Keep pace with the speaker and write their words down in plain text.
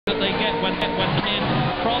that they get when in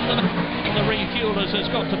from the refuelers has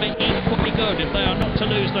got to be equally good if they are not to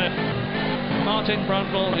lose their. Martin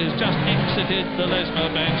Brundle is just exited the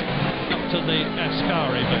Lesmo bench up to the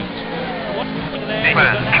Ascari bench.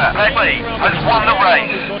 Eckley has won the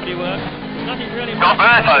race.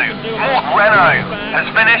 Roberto Moreno has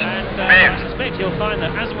finished fifth. I suspect he'll find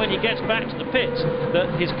that as when he gets back to the pits,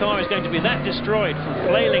 that his car is going to be that destroyed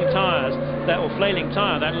from flailing tyres, that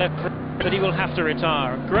left, that he will have to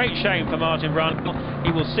retire. Great shame for Martin Brundle.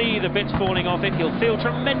 He will see the bits falling off it. He'll feel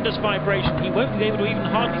tremendous vibration. He won't be able to even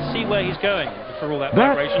hardly see where he's going for all that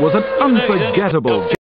vibration. That was an unforgettable